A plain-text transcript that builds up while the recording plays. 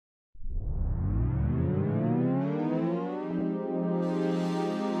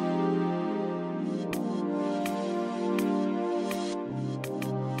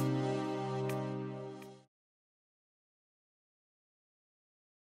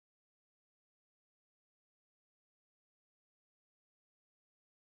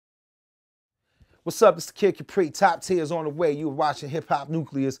What's up? It's the Kid Capri. Top tiers on the way. You're watching Hip Hop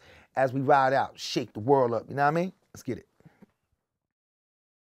Nucleus as we ride out, shake the world up. You know what I mean? Let's get it.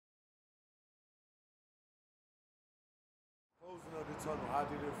 Closing of the tunnel, how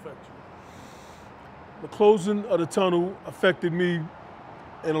did it affect you? The closing of the tunnel affected me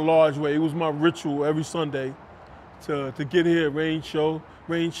in a large way. It was my ritual every Sunday to get here, rain,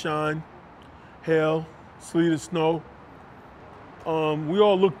 shine, hail, sleet, or snow. We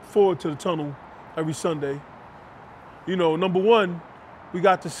all look forward to the tunnel every Sunday. You know, number one, we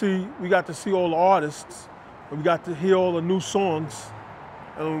got to see all the artists, and we got to hear all the new songs,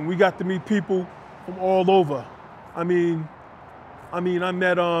 and we got to meet people from all over. I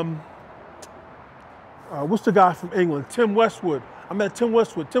met what's the guy from England? Tim Westwood. I met Tim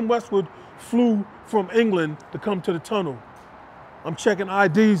Westwood. Tim Westwood flew from England to come to the tunnel. I'm checking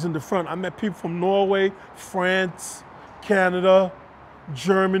IDs in the front. I met people from Norway, France, Canada,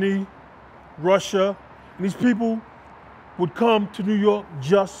 Germany, Russia. And these people would come to New York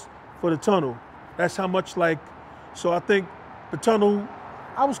just for the tunnel. That's how much so I think the tunnel,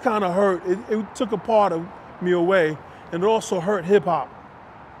 I was kind of hurt. It took a part of me away, and it also hurt hip hop.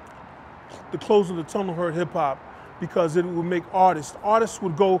 The closing of the tunnel hurt hip hop because it would make artists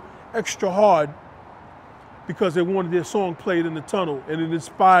would go extra hard because they wanted their song played in the tunnel, and it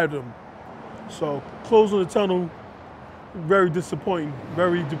inspired them. So closing the tunnel, very disappointing,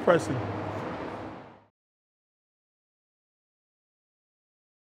 very depressing.